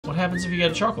What happens if you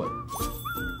get a chocolate?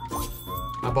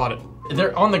 I bought it.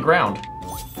 They're on the ground.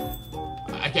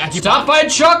 I keep Stop buying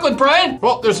chocolate, Brian!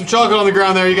 Well, there's some chocolate on the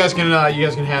ground there. You guys can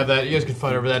have that. You guys can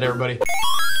fight over that, everybody.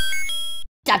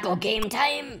 Taco game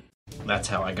time. That's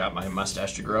how I got my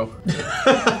mustache to grow.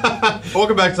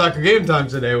 Welcome back to Taco Game Time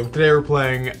today. Today we're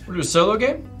playing... We're doing a solo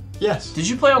game? Yes. Did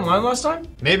you play online last time?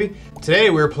 Maybe. Today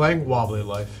we're playing Wobbly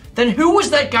Life. Then who was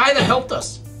that guy that helped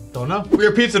us? Don't know. We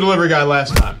were pizza delivery guy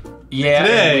last time. Yeah,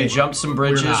 Today, we jumped some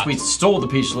bridges. We stole the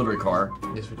pizza delivery car.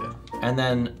 Yes, we did. And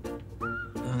then...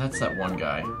 that's that one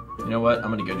guy. You know what? I'm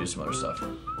gonna go do some other stuff.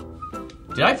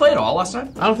 Did I play it all last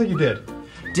time? I don't think you did.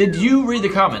 Did you read the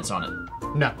comments on it?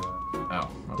 No. Oh.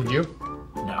 Okay. Did you?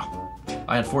 No.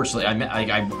 I unfortunately,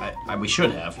 we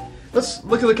should have. Let's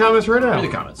look at the comments right now. Read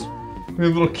the comments. We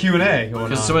have a little Q&A going on.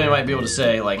 Because somebody might be able to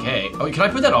say, like, hey, oh, can I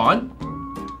put that on?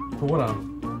 Put what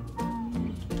on?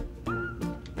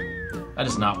 That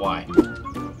is not why.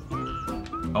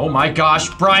 Oh my gosh,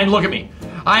 Brian, look at me.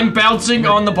 I'm bouncing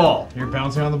on the ball. You're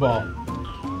bouncing on the ball.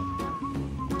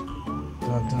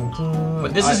 Dun, dun, dun.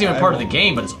 But this isn't even part of the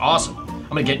game, but it's awesome. I'm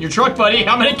gonna get in your truck, buddy.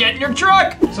 I'm gonna get in your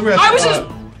truck.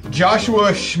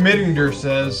 Joshua Schmidinger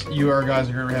says, you guys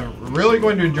are really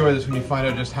going to enjoy this when you find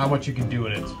out just how much you can do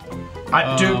in it.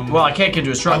 Dude, well, I can't get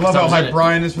into his truck. I love how hyped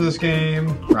Brian is for this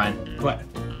game. Brian. What?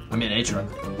 I'm in a truck.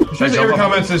 Every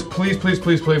comment says, please, please,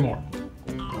 please play more.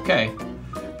 Okay.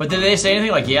 But did they say anything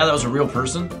like, yeah, that was a real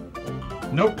person?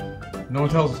 Nope. No one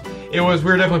tells us. We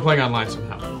were definitely playing online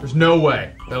somehow. There's no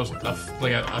way that was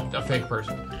a fake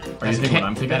person. Are you thinking what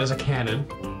I'm thinking? That is a cannon.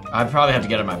 I probably have to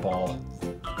get on my ball.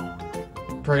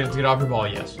 Probably have to get off your ball,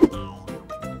 yes.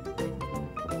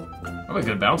 I'm a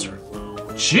good bouncer.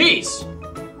 Jeez!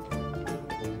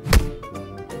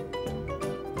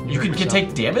 You can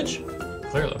take damage?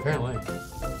 Clearly, apparently.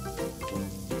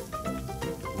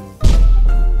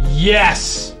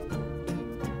 Yes!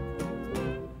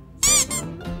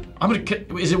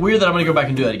 Is it weird that I'm gonna go back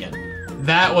and do that again?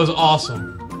 That was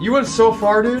awesome. You went so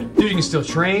far, dude. Dude, you can still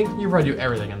train. You can probably do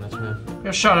everything in this, man. I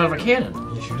got shot out of a cannon.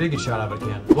 Yes, you did get shot out of a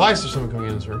cannon. Why is there someone coming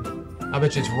in this room? I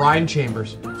bet you it's Ryan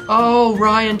Chambers. Oh,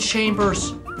 Ryan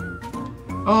Chambers.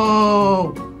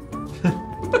 Oh.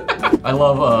 I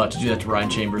love to do that to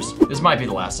Ryan Chambers. This might be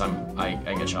the last time I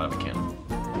get shot out of a cannon.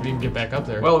 You can get back up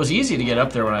there. Well, it was easy to get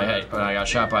up there when I got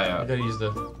shot by a... I gotta use the...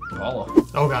 Apollo.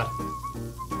 Oh, God.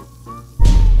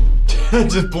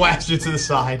 Just blast you to the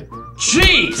side.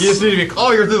 Jeez! You just need to be...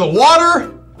 Oh, you're through the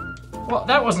water? Well,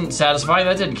 that wasn't satisfying.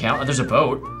 That didn't count. There's a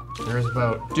boat. There is a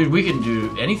boat. Dude, we can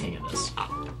do anything in this.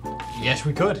 Yes,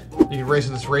 we could. You can race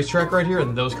at this racetrack right here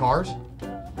and those cars.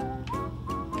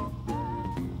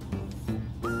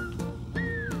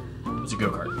 It's a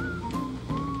go-kart.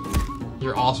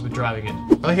 You're awesome at driving it.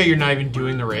 I like how you're not even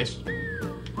doing the race.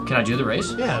 Can I do the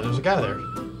race? Yeah, there's a guy there.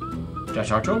 Did I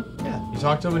talk to him? Yeah, you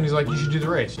talk to him and he's like, you should do the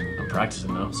race. I'm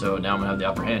practicing though, so now I'm gonna have the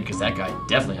upper hand because that guy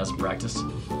definitely hasn't practiced.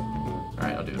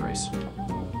 Alright, I'll do the race.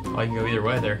 Oh, you can go either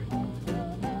way there.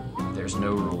 There's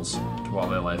no rules to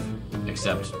Wobbly Life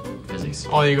except physics.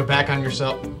 Oh, you go back on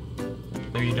yourself.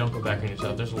 Maybe you don't go back on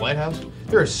yourself. There's a lighthouse.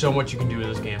 There is so much you can do in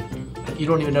this game. You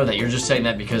don't even know that. You're just saying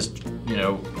that because, you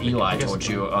know, Eli told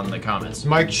you on the comments.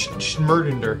 Mike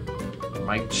Schmergender.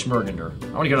 Mike Schmergender.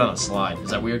 I want to go down the slide. Is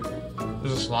that weird?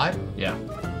 There's a slide? Yeah.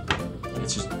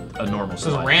 It's just a normal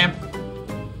slide. There's a ramp.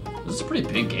 This is a pretty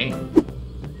big game.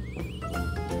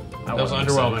 That was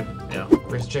underwhelming. Yeah.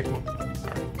 Race chick.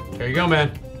 Right. There you go,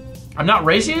 man. I'm not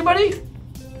racing anybody?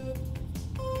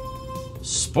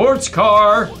 Sports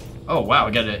car! Oh, wow,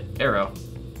 I got an arrow.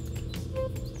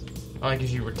 I like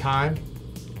as you were timed.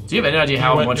 Do you have any idea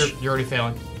how much... You're already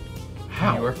failing.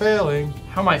 How? You are failing.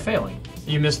 How am I failing?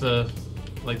 You missed the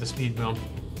speed bump.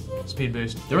 Speed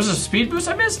boost. There was a speed boost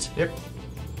I missed? Yep.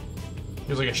 It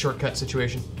was like a shortcut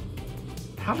situation.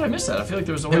 How did I miss that? I feel like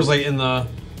there was always... It was like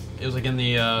in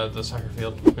the soccer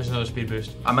field. There's another speed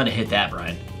boost. I'm gonna hit that,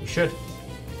 Brian. You should.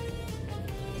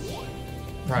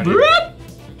 Proud of you.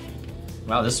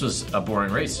 Wow, this was a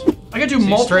boring race. I gotta do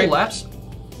multiple laps.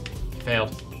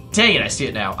 Failed. Dang it, I see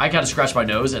it now. I gotta scratch my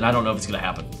nose, and I don't know if it's gonna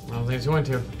happen. I don't think it's going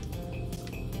to.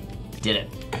 Did it.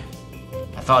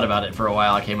 I thought about it for a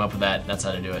while. I came up with that. That's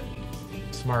how to do it.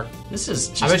 Smart. This is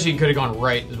just... I bet you could have gone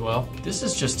right as well. This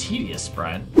is just tedious,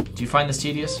 Brian. Do you find this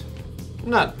tedious?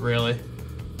 Not really.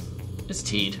 It's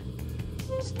teed.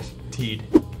 Teed.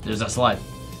 There's that slide.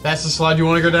 That's the slide you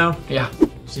want to go down? Yeah.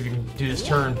 See if you can do this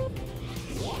turn.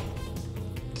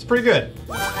 It's pretty good.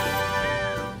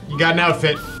 You got an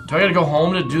outfit. Do I gotta go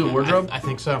home to do the wardrobe? I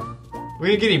think so. We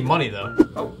didn't get any money though.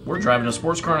 Oh, we're driving a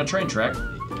sports car on a train track.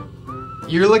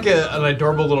 You're like an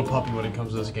adorable little puppy when it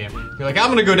comes to this game. You're like, I'm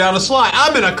gonna go down a slide.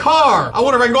 I'm in a car. I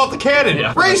wonder if I can go off the cannon.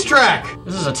 Yeah. Racetrack.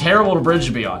 This is a terrible bridge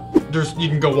to be on. You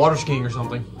can go water skiing or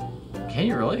something. Can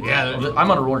you really? Yeah.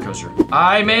 I'm on a roller coaster.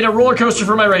 I made a roller coaster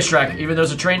for my racetrack. Even though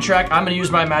it's a train track, I'm gonna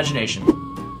use my imagination.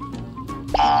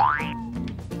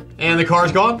 And the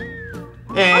car's gone.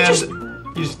 And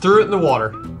you just threw it in the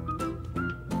water.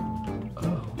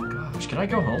 Oh gosh, can I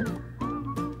go home?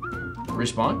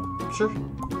 Respawn? Sure.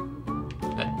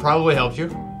 That probably helps you.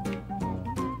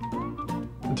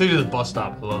 Until you do the bus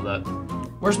stop. I love that.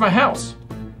 Where's my house?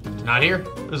 It's not here.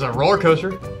 There's a roller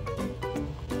coaster.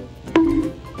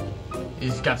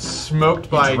 He's got smoked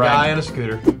by a guy on a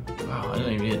scooter. Wow, I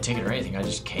didn't even need a ticket or anything. I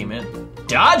just came in.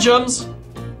 Dodge'ems!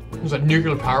 There's a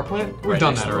nuclear power plant? We've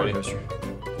done that already.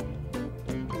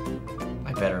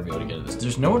 I better be able to get this.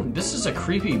 There's no one. This is a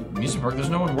creepy amusement park. There's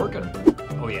no one working.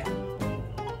 Oh, yeah.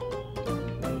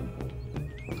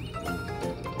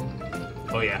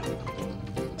 Oh, yeah.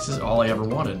 This is all I ever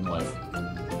wanted in life.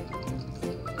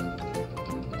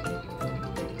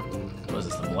 What is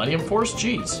this, the Millennium Force?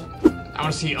 Jeez. I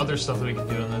want to see other stuff that we can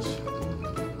do in this.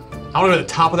 I want to go to the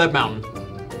top of that mountain.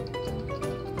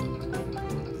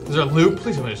 Is there a loop?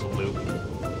 Please tell me there's a loop.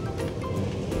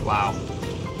 Wow.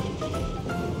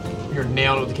 You're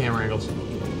nailing it with the camera angles.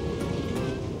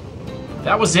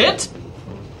 That was it?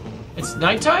 It's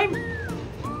nighttime?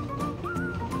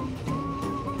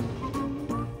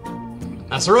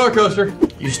 That's the roller coaster.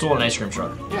 You stole an ice cream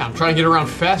truck. Yeah, I'm trying to get around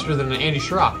faster than an Andy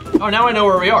Schrock. Oh, now I know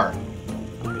where we are.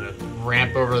 I'm gonna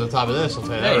ramp over the top of this, I'll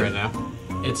tell you that right now.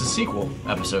 It's a sequel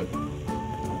episode.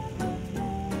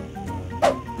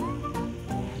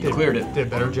 You cleared it. Did a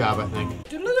better job, I think.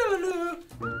 You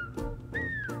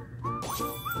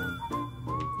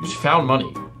just found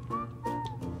money.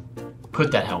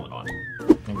 Put that helmet on.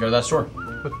 And go to that store.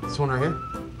 Put this one right here.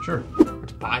 Sure.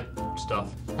 Let's buy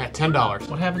stuff. I got $10.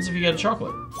 What happens if you get a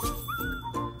chocolate?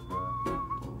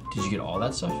 Did you get all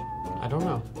that stuff? I don't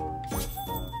know.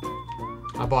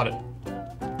 I bought it.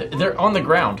 They're on the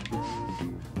ground.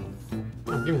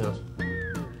 Oh, give me those.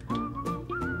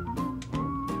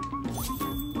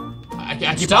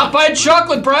 I keep Stop buying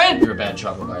chocolate, Brian! You're a bad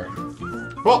chocolate buyer.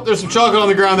 Well, there's some chocolate on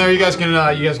the ground there. You guys can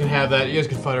have that. You guys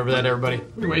can fight over that, everybody.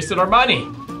 We wasted our money.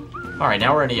 All right,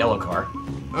 now we're in a yellow car.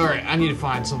 All right, I need to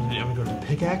find something. I'm gonna go to the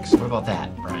pickaxe. What about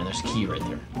that, Brian? There's a key right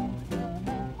there.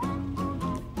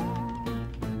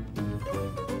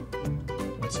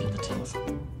 What's in the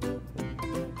telephone?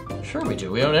 Sure we do.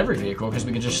 We own every vehicle because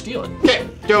we can just steal it. Okay,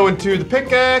 go into the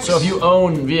pickaxe. So if you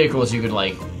own vehicles, you could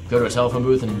like go to a telephone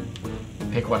booth and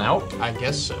pick one out I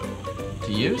guess so.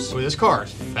 to use. Well, this car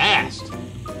is fast.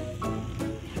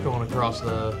 Going across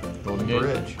the Golden Gate.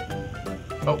 bridge.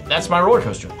 Oh, that's my roller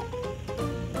coaster.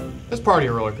 That's part of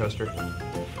your roller coaster.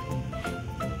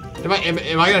 Am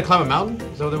I gonna climb a mountain?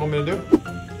 Is that what they want me to do?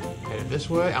 Headed this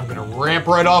way. I'm gonna ramp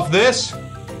right off this.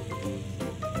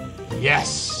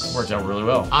 Yes. Worked out really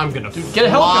well. I'm gonna get a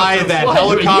fly helicopter. that Fly,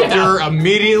 helicopter yeah.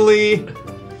 immediately.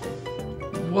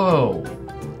 Whoa.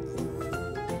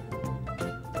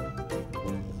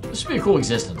 This would be a cool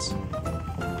existence.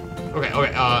 Okay,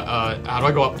 how do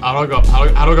I go up? How do I go up?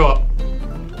 How do I go up?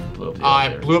 Blew up the I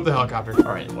elevator. blew up the helicopter.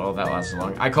 All right, well, that lasted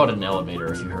long. I called it an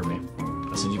elevator, if you heard me.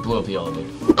 I said you blew up the elevator.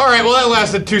 All right, well that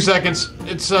lasted 2 seconds.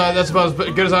 That's about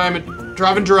as good as I am at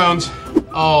driving drones.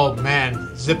 Oh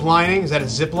man, zip lining? Is that a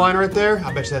zip line right there?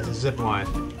 I bet you that's a zip line.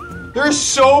 There's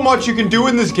so much you can do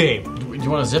in this game. Do you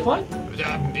want a zip line?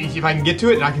 If I can get to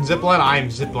it and I can zip line, I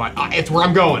am zip line. It's where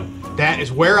I'm going. That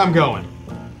is where I'm going.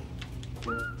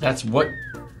 That's what...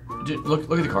 Dude, look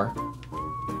at the car.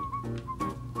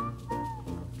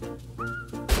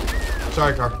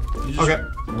 Sorry, car. You just Okay.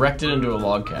 wrecked it into a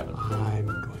log cabin. I'm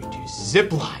going to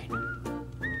zip line.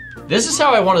 This is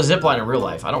how I want a zip line in real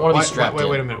life. I don't want to be strapped wait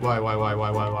in. a minute. Why?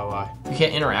 You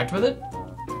can't interact with it?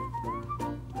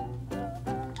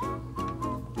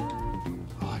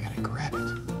 Oh, I gotta grab it.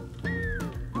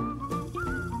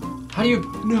 How do you...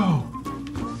 No.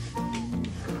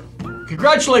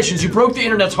 Congratulations, you broke the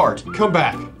internet's heart. Come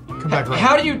back. Come back right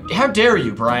How dare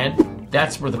you, Brian?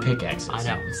 That's where the pickaxe is. I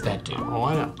know. It's that dude. Oh,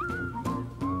 I know.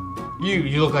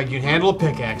 You look like you can handle a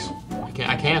pickaxe. I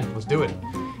can. Let's do it.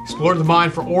 Explore the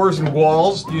mine for ores and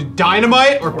walls. Use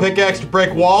dynamite or pickaxe to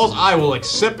break walls. I will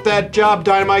accept that job,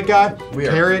 dynamite guy. We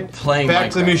are Carry it playing back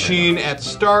to the Minecraft machine at the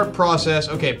start process.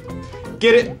 Okay,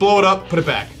 get it, blow it up, put it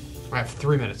back. I have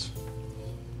 3 minutes.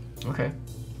 Okay.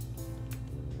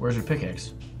 Where's your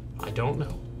pickaxe? I don't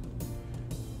know.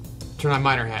 Turn on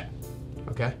miner hat.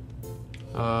 Okay.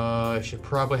 I should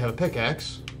probably have a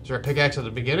pickaxe. Is there a pickaxe at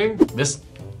the beginning? This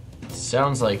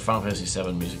sounds like Final Fantasy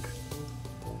VII music.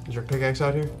 Is there a pickaxe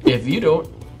out here? If you don't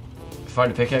find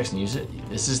a pickaxe and use it,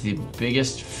 this is the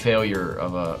biggest failure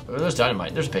of a... Oh, there's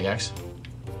dynamite. There's a pickaxe.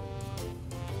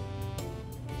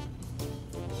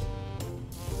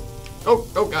 Oh,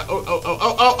 oh, God. Oh, oh, oh,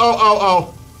 oh, oh, oh,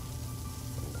 oh,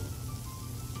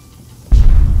 oh.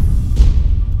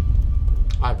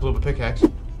 I blew up a pickaxe.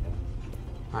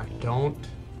 Alright, don't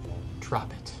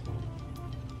drop it.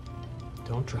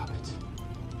 Don't drop it.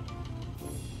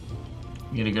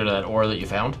 You gonna go to that ore that you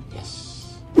found?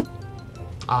 Yes.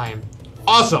 I am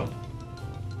awesome!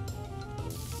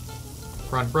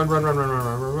 Run, run, run, run, run, run,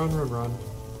 run, run, run, run.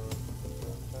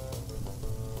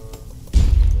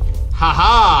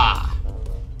 Ha-ha!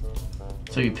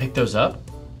 So you pick those up?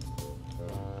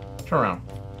 Turn around.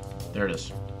 There it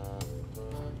is.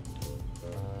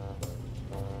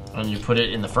 And you put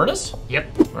it in the furnace? Yep.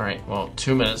 Alright, well,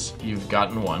 2 minutes. You've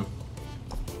gotten one.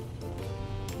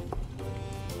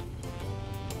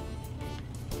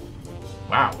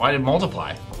 Wow, why did it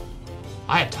multiply?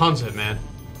 I had tons of it, man.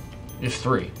 You have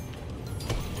 3.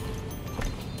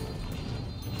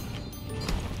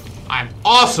 I'm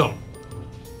awesome!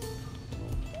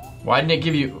 Why didn't it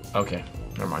give you... Okay,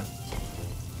 never mind.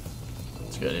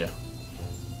 That's a good idea.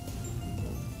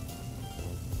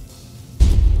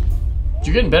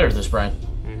 You're getting better at this, Brian.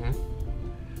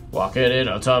 Mm-hmm. Walking in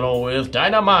a tunnel with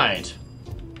dynamite.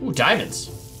 Ooh, diamonds.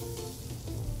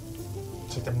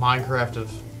 It's like the Minecraft of...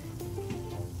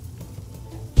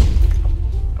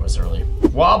 That was early.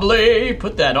 Wobbly!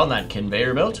 Put that on that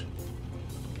conveyor belt.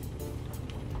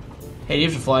 Hey, do you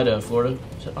have to fly to Florida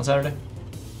on Saturday?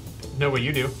 Know what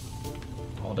you do.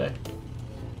 All day.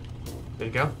 There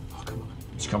you go. Oh, come on.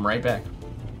 Just come right back.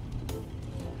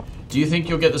 Do you think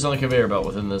you'll get this on the conveyor belt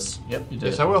within this? Yep, you did.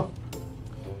 Yes, I will.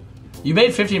 You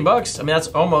made 15 bucks. I mean, that's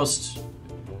almost...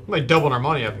 We might double our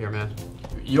money up here, man.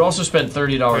 You also spent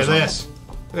 $30 Look at on this.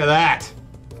 Look at that.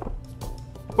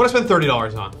 What I spent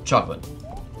 $30 on? chocolate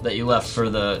that you left for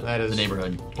the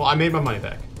neighborhood. Well, I made my money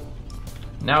back.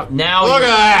 Now Look at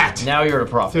that! Now you're at a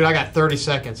profit. Dude, I got 30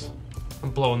 seconds. I'm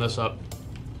blowing this up.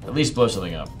 At least blow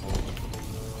something up.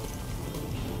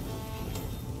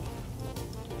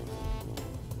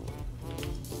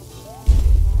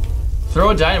 Throw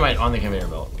a dynamite on the conveyor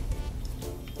belt.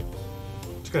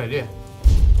 It's a good idea.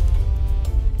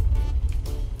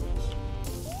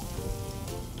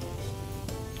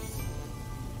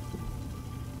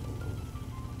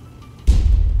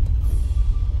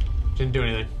 Didn't do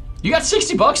anything. You got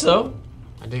 60 bucks though.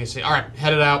 I didn't see. All right,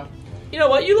 head it out. You know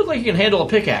what? You look like you can handle a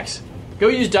pickaxe. Go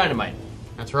use dynamite.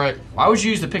 That's right. Why would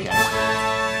you use the pickaxe?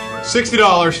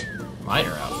 $60.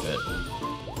 Miner outfit.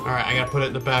 All right, I gotta put it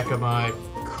in the back of my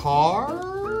car.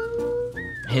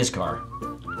 His car.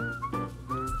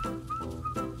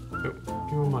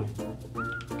 Give me my money.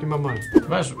 Give me my money.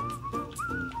 Might as well-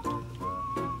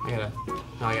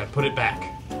 I gotta put it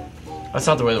back. That's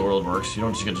not the way the world works. You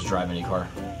don't just get to drive any car.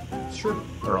 It's true.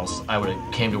 Or else I would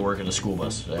have came to work in a school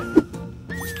bus today.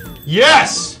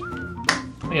 Yes! I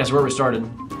think that's where we started.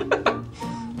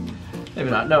 Maybe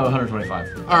not. No,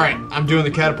 125. All right, I'm doing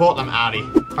the catapult. I'm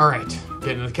outie. All right,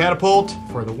 getting the catapult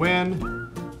for the win.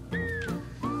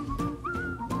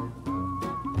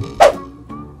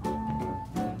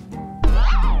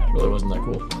 Really wasn't that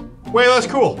cool. Wait, that's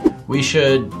cool. We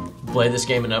should play this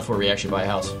game enough where we actually buy a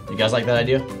house. You guys like that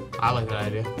idea? I like that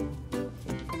idea.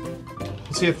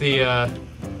 Let's see if the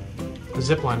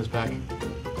zip line is back.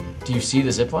 Do you see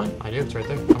the zip line? I do. It's right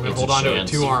there. I'm gonna hold on to it with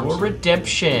 2 arms. For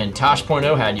redemption.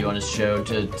 Tosh.0 had you on his show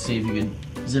to see if you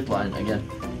could zip line again.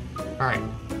 All right.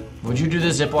 Would you do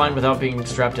the zip line without being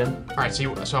strapped in? All right.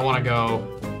 So I want to go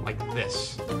like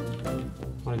this. I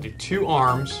want to do 2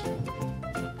 arms.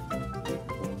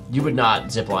 You would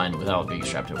not zip line without being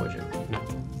strapped in, would you? No.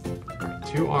 All right.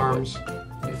 2 arms.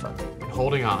 It'd be fun. And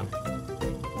holding on.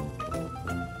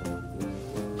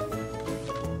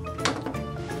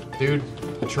 Dude,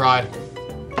 I tried.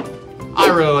 I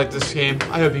really like this game.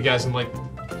 I hope you guys like.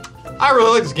 I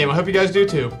really like this game. I hope you guys do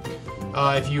too.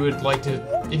 If you would like to,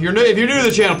 if you're new to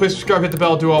the channel, please subscribe, hit the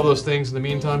bell, do all those things. In the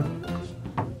meantime,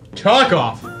 talk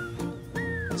off.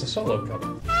 It's a solo cup.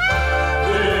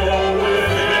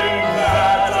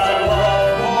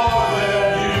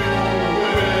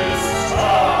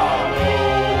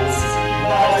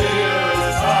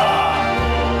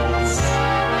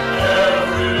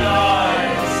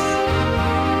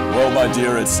 Well, my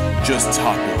dear, it's just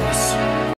tacos.